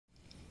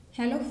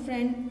Hello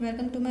friend,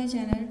 welcome to my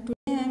channel.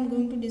 Today I am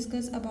going to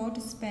discuss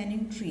about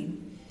spanning tree.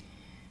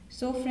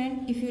 So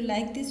friend, if you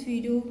like this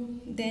video,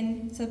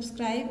 then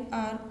subscribe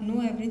our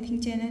Know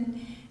Everything channel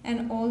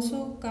and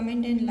also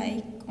comment and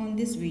like on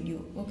this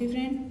video. Okay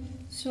friend,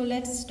 so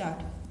let's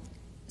start.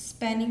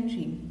 Spanning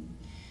tree.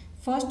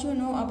 First you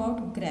know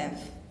about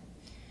graph.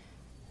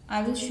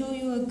 I will show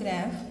you a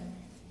graph.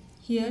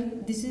 Here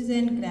this is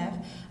a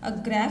graph. A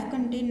graph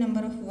contains number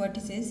of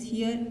vertices.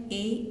 Here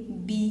A,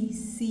 B,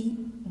 C,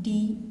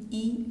 D,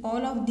 E,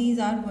 all of these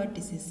are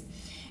vertices,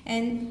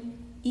 and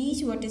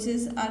each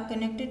vertices are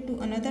connected to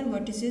another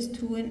vertices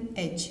through an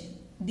edge.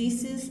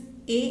 This is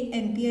A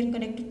and B are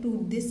connected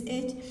to this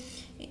edge,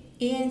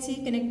 A and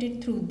C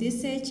connected through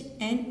this edge,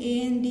 and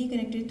A and D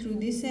connected through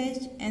this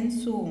edge, and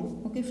so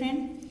on. Okay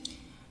friend,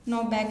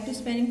 now back to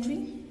spanning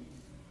tree.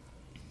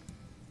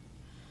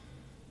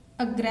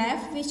 A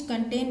graph which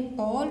contains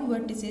all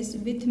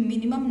vertices with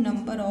minimum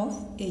number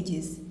of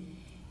edges.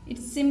 It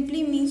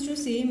simply means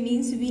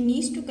we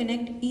need to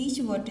connect each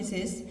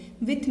vertices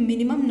with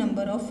minimum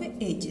number of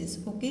edges.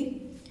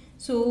 Okay,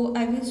 so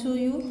I will show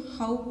you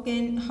how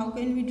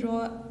can we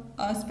draw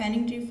a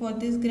spanning tree for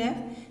this graph.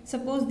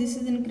 Suppose this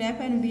is a graph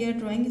and we are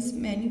drawing a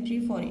spanning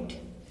tree for it.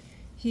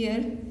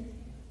 Here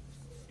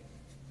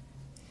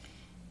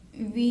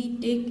we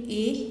take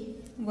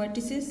A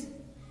vertices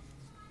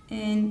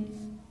and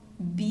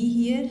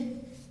B here,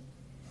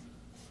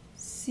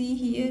 C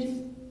here,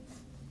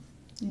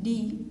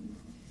 D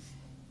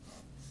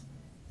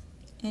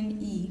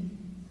and E.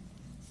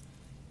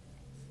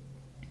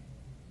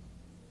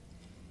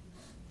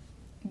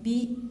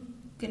 B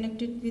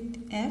connected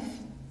with F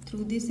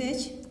through this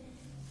edge,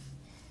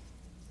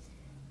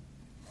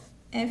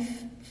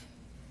 F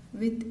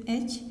with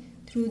H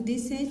through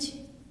this edge,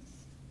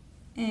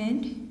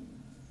 and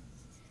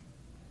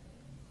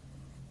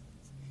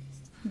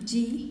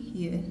G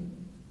here.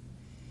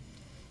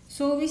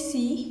 So we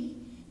see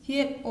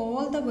here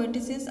all the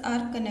vertices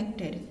are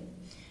connected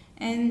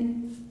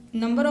and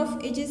number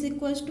of edges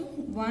equals to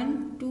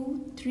 1,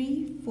 2,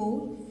 3,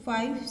 4,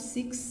 5,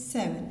 6,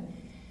 7.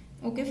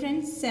 Okay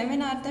friends,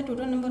 7 are the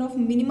total number of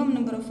minimum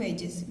number of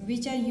edges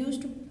which are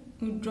used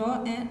to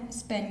draw a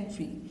spanning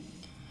tree.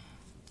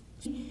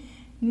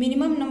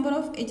 Minimum number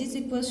of edges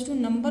equals to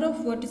number of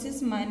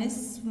vertices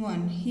minus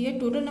 1. Here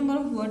total number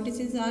of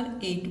vertices are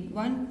 8.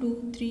 1,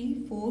 2,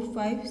 3, 4,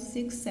 5,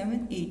 6,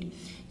 7, 8.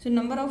 So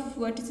number of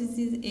vertices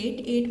is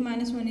 8. 8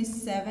 minus 1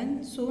 is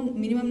 7. So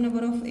minimum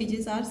number of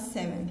edges are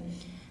 7.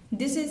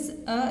 This is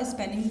a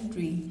spanning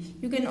tree.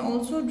 You can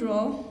also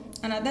draw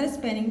another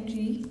spanning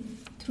tree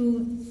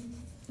through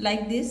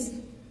like this.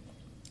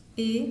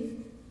 A,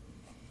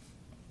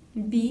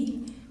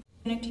 B,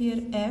 connect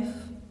here F,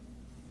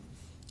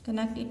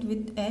 connect it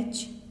with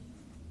H,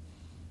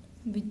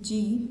 with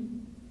G.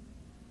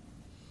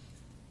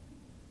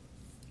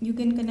 You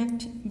can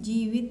connect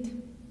G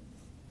with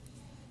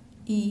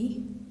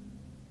E.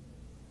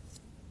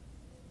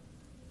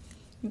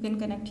 You can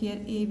connect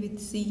here A with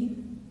C,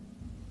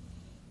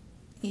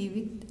 A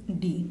with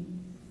D.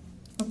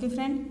 Okay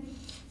friend,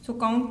 so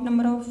count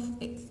number of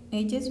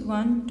edges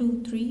 1,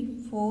 2, 3,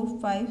 4,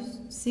 5,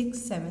 6,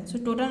 7. So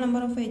total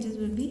number of edges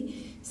will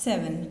be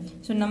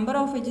 7. So number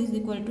of edges is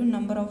equal to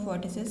number of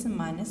vertices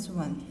minus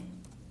 1.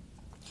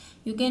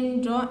 You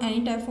can draw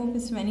any type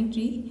of spanning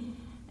tree,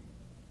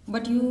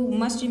 but you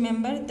must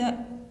remember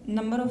the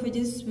number of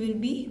edges will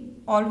be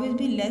always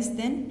be less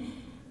than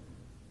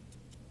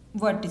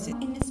vertices.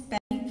 In a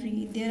spanning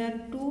tree there are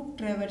two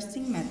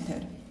traversing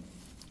methods.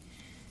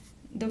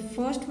 The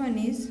first one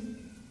is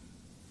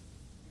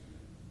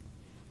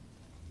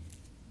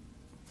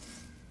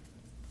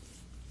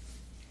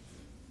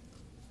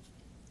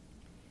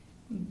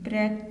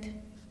breadth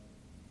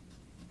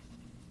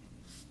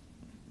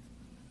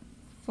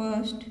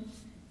first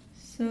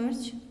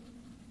search,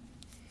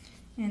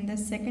 and the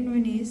second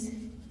one is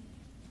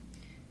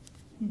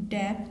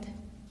depth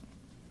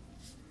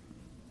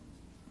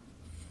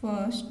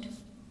first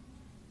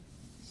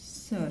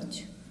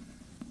search.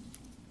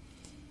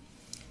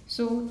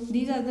 So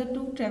these are the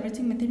two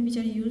traversing methods which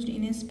are used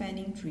in a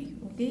spanning tree.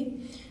 Okay,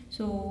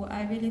 so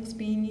I will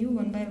explain you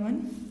one by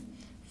one.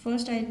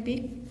 First I'll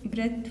pick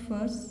breadth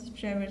first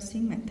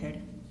traversing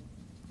method.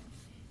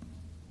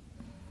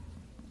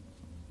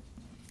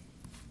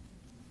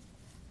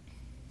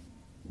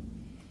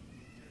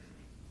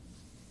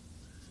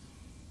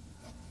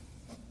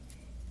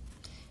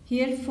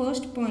 Here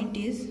first point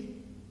is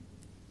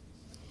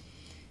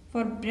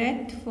for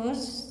breadth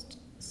first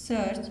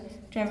search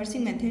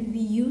traversing method we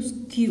use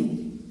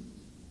Q.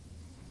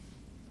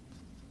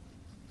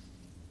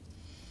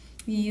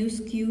 We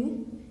use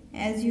Q.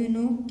 As you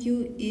know,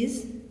 Q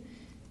is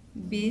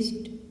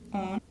based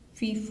on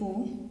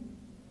FIFO,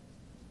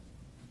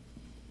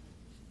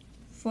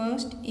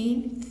 first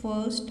in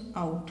first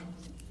out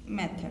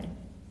method.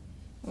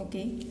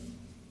 Okay,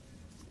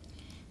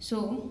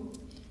 so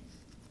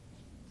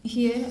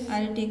here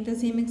I'll take the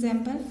same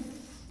example,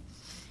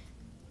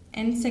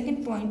 and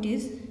second point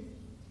is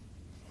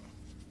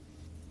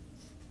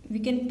we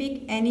can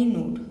pick any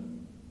node,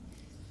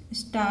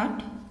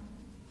 start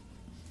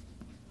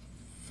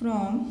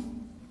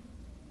from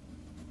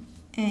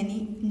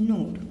any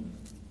node.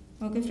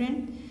 Okay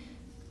friend,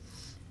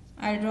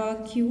 I draw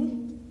a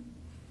queue.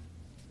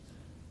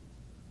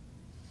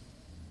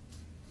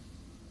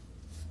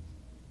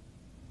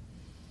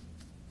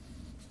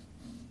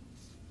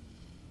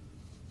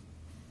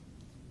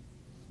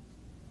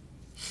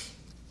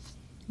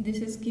 This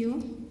is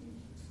queue,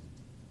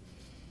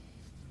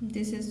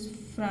 this is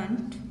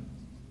front,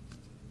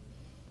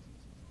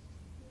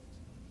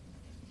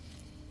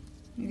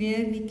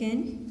 where we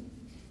can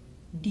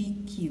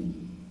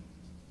dequeue,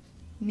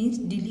 means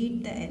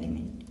delete the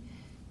element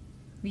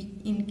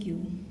in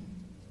queue.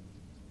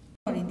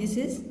 Sorry, this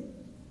is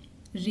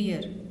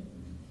rear.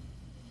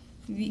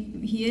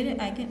 Here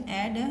I can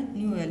add a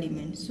new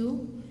element,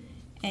 so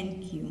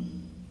nq.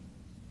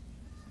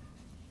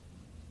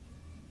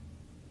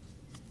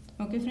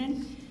 Okay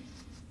friend,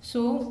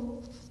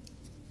 so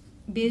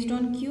based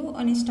on queue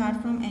and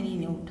start from any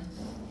node,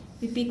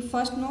 we pick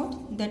first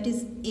node, that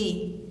is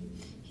A.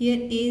 Here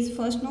A is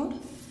first node,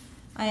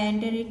 I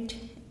enter it,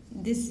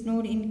 this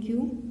node in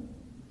queue.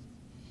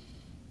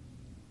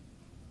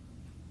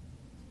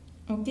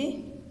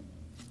 Okay,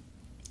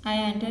 I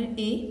enter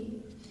A.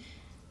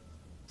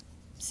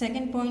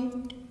 Second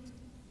point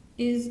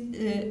is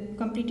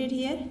completed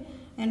here,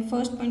 and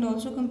first point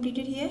also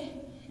completed here.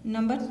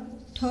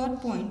 Third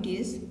point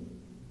is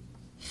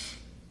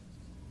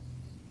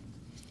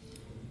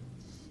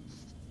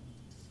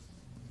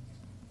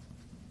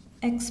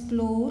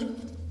explore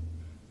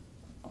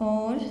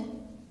all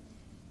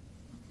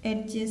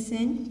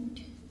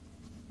adjacent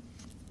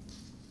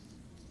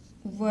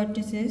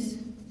vertices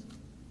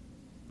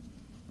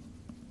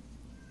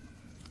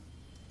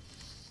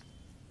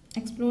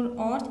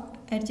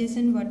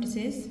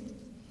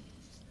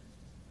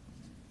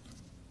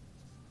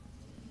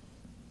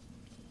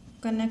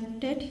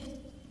connected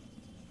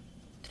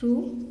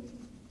through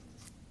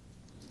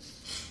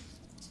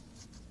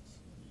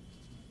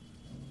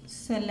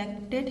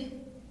selected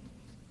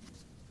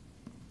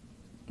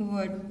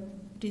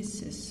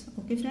vertices.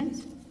 Okay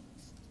friends,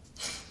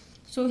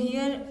 so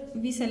here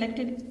we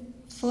selected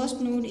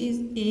first node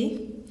is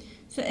A,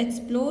 so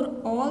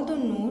explore all the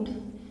nodes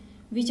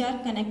which are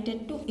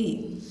connected to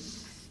A.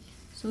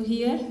 So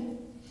here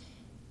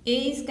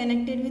A is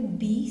connected with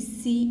B,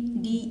 C,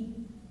 D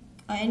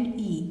and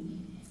E,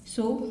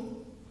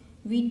 so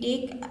we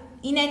take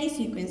in any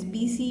sequence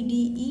B, C,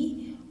 D,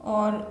 E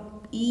or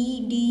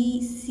E,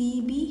 D, C,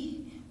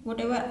 B,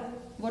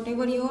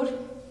 whatever your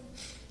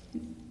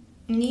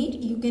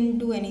need, you can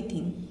do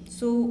anything.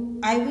 So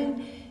I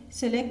will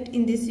select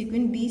in this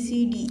sequence B,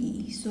 C, D,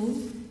 E. So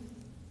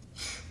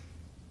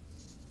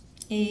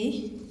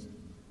A,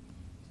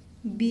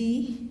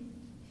 B,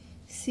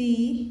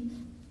 C,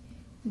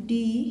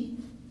 D,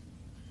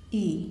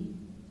 E.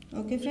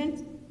 Okay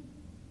friends,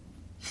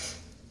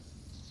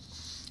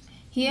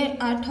 here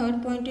our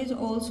third point is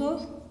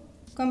also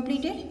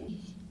completed.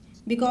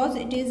 Because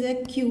it is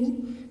a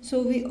queue,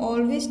 so we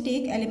always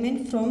take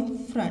element from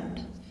front.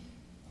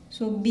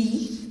 So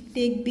B,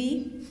 take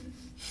B.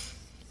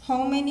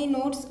 How many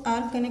nodes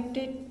are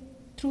connected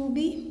through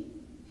B?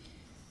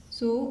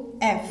 So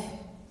F.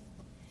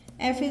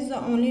 F is the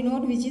only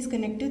node which is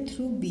connected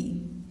through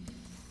B.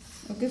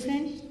 Okay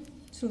friend,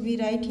 so we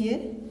write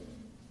here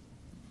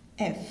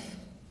F.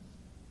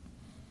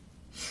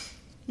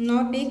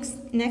 Now take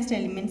next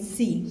element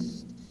C.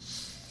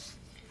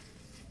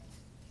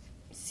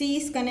 C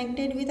is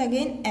connected with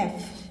again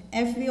F.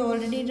 F we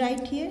already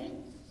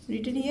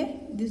written here,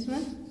 this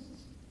one.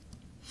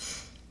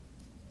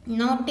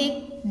 Now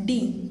take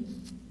D.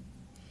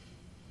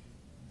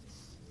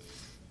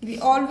 We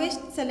always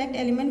select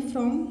element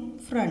from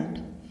front.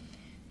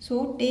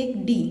 So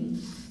take D.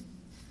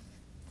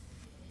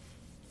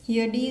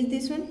 Here D is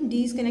this one.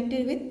 D is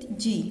connected with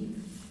G.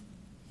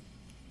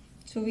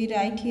 So we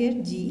write here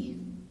G.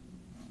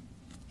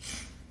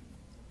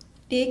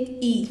 Take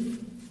E.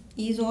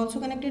 E is also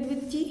connected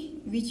with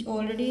G, which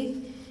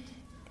already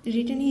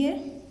written here.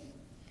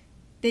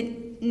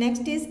 Then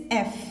next is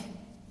F.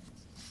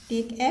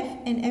 Take F,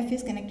 and F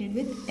is connected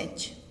with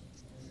H.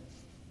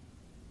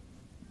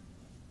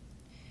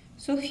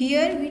 So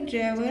here we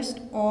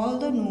traversed all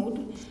the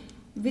nodes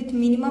with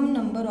minimum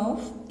number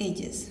of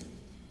edges.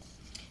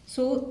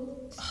 So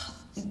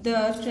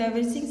the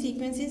traversing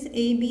sequence is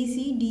A, B,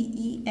 C, D,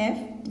 E, F,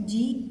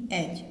 G,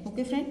 H.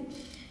 Okay friend,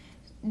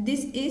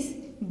 this is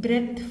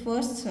breadth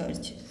first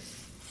search.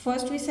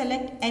 First we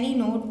select any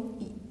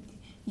node.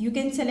 You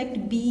can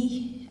select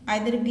B,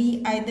 either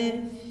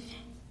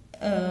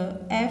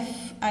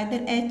F,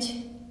 either H,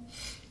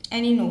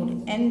 any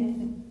node,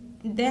 and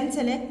then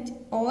select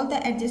all the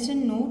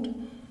adjacent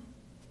node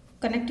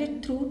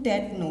connected through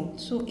that node.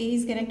 So A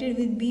is connected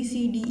with B,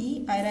 C, D,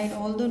 E. I write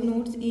all the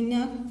nodes in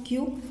a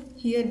queue.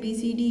 Here B,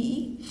 C, D,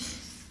 E.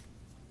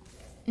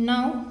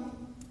 Now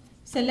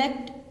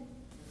select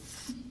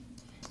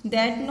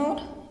that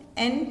node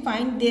and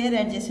find their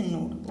adjacent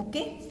node.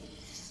 Okay,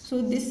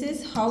 so this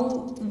is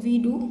how we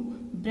do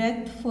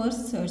breadth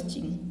first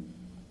searching.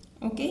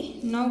 Okay,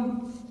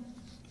 now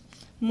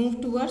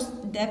move towards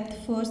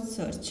depth first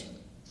search.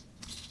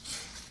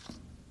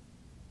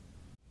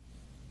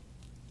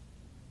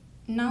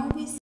 Now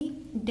we see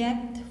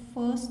depth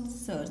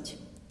first search.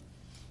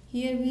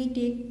 Here we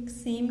take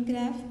same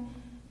graph.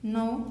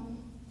 Now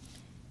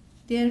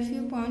there are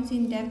few points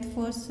in depth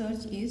first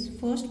search. Is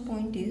first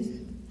point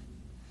is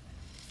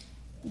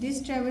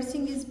this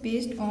traversing is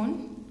based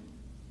on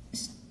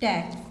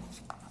stack.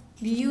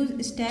 We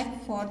use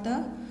stack for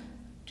the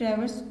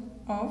traverse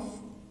of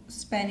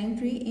spanning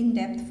tree in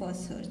depth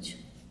first search.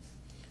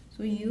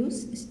 So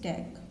use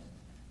stack.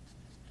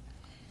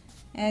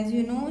 As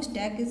you know,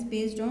 stack is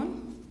based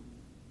on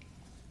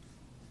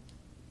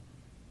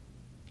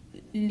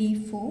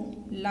LIFO,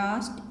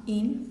 last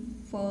in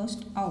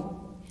first out.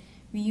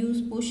 We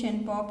use push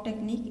and pop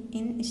technique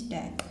in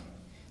stack.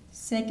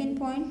 Second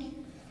point,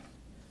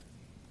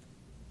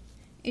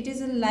 it is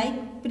a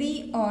like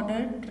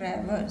pre-order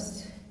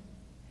traverse.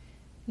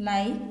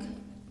 Like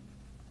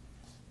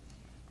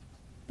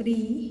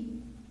pre-order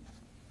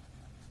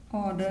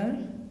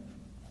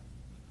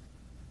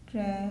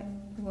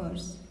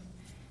traverse.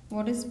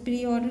 What is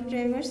pre-order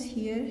traverse?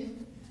 Here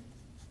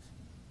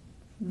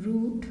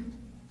root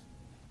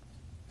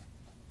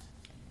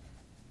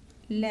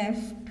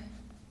left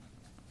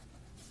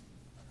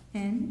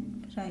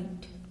and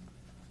right.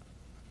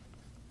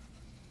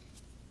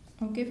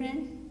 Okay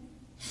friend,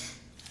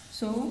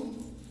 so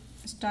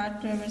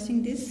start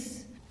traversing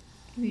this.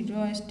 We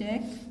draw a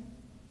stack.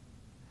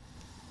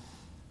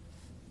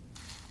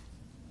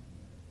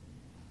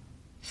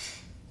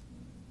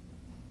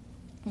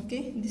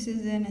 Okay, this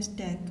is then a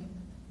stack.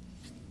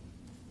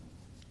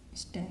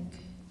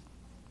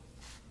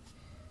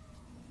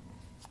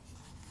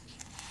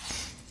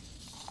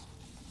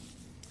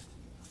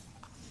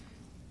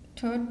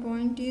 Third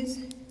point is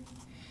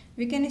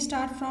we can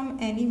start from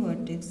any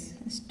vertex.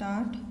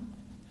 Start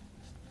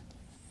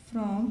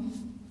from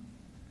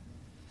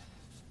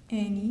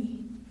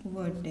any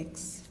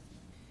vertex.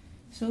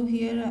 So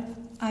here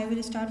I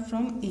will start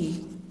from A.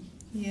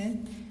 Here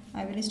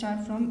I will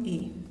start from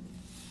A.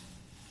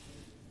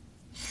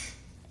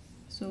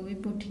 So we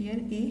put here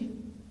A.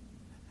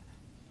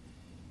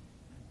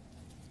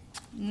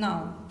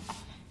 Now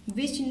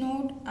which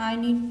node I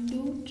need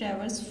to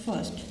traverse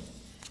first?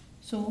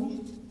 So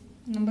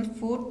number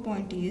 4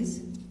 point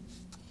is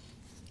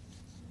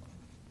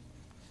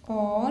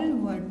all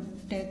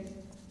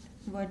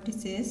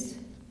vertices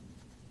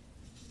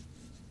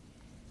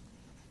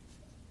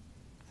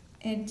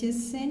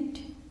adjacent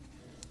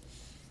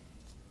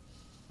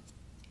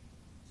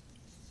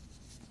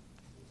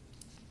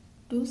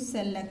to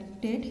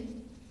selected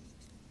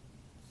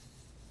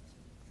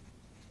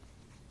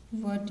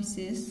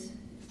vertices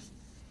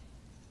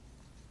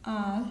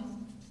are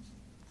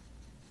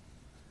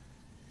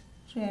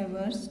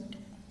traversed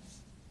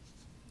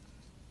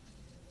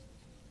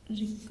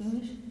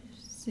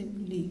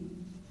recursively.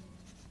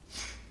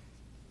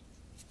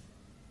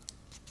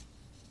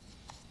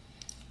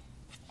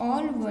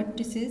 All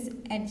vertices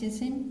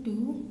adjacent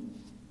to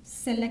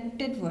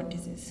selected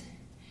vertices.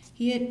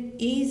 Here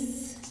A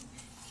is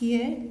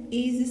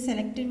the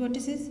selected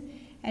vertices.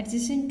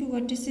 Adjacent to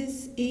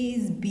vertices A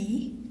is B.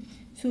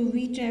 So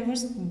we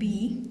traverse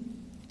B.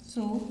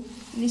 So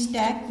in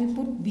stack we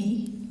put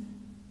B.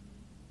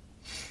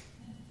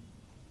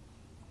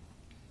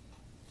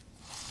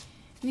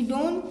 We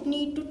don't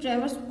need to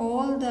traverse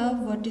all the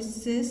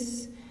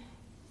vertices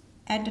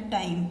at a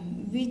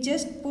time. We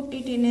just put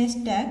it in a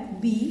stack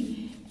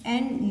B,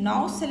 and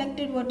now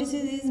selected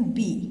vertices is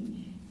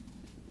B.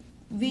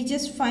 We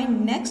just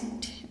find next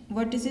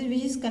vertices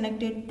which is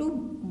connected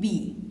to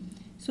B.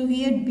 So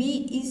here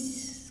B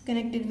is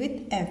connected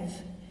with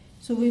F.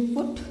 So we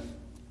put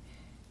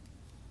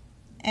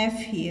F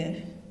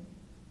here.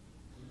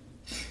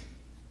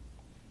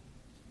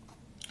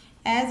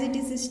 As it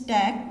is a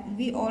stack,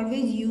 we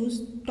always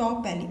use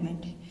top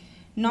element.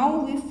 Now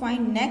we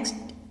find next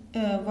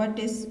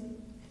vertex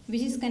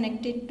which is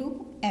connected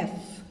to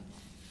F.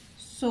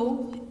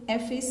 So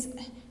F is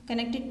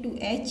connected to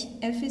H,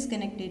 F is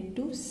connected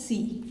to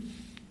C.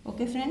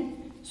 Okay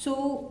friend,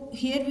 so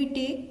here we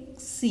take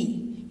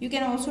C. You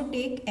can also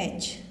take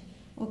H.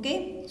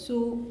 Okay,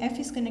 so F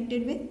is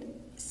connected with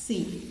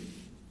C.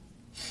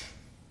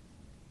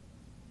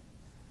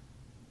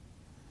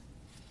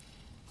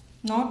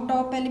 Now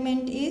top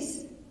element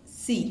is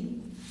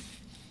C.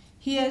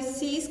 Here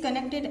C is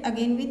connected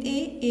again with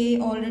A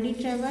already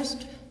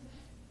traversed.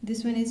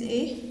 This one is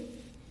A.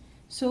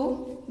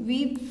 So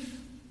we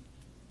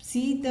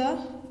see the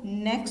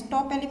next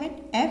top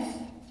element F,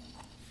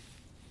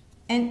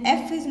 and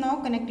F is now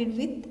connected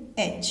with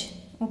H.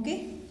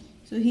 Okay,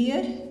 so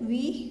here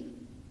we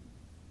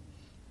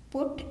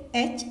put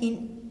H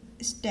in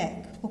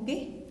stack.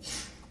 Okay,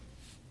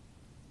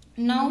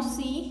 now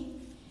see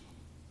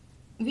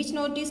which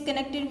node is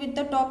connected with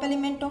the top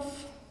element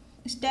of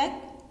stack,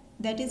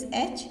 that is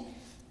H.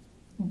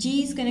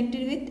 G is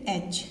connected with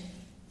H.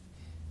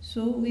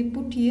 So we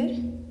put here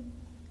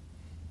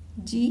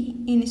G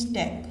in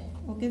stack.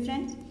 Okay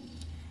friends,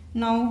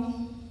 now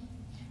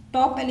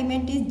top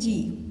element is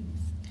G.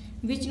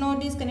 Which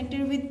node is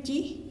connected with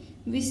G?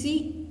 We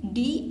see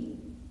D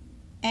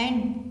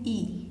and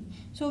E.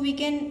 So we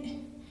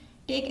can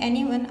take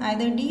any one,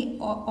 either D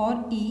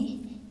or E.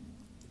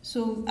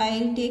 So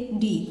I'll take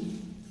D.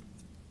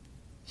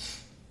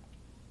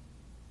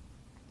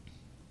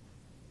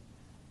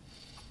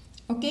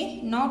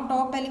 Okay, now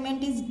top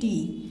element is D.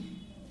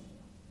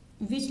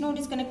 Which node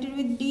is connected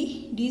with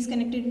D? D is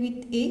connected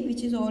with A,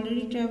 which is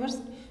already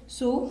traversed.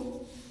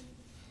 So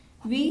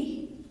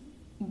we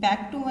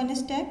back to one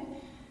step.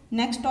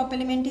 Next top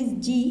element is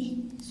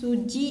G. So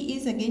G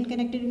is again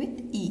connected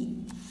with E.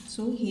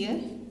 So here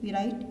we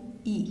write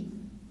E.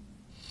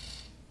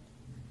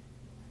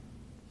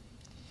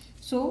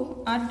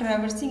 So our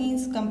traversing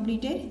is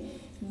completed.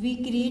 We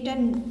create a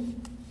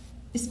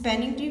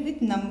spanning tree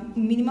with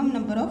minimum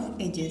number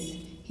of edges.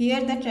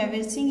 Here the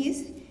traversing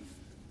is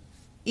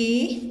A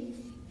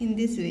in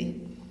this way.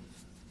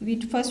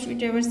 First we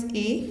traverse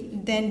A,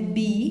 then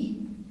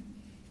B,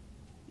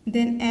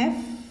 then F,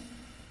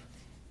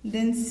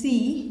 then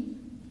C,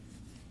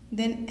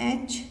 then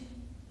H,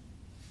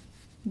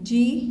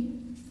 G,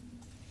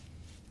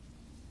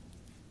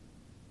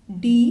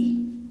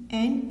 D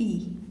and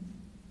E.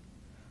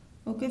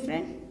 Okay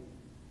friend.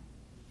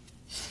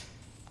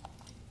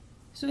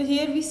 So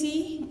here we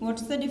see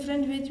what's the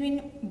difference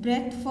between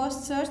breadth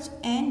first search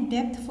and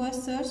depth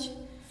first search,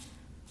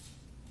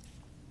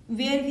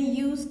 where we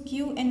use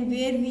Q and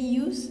where we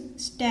use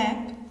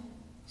stack.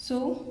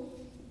 So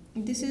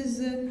this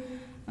is a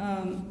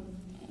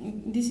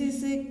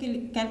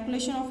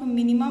calculation of a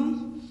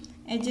minimum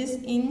edges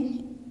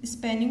in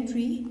spanning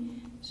tree.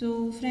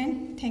 So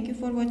friend, thank you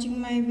for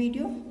watching my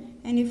video,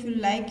 and if you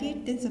like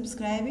it then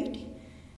subscribe it.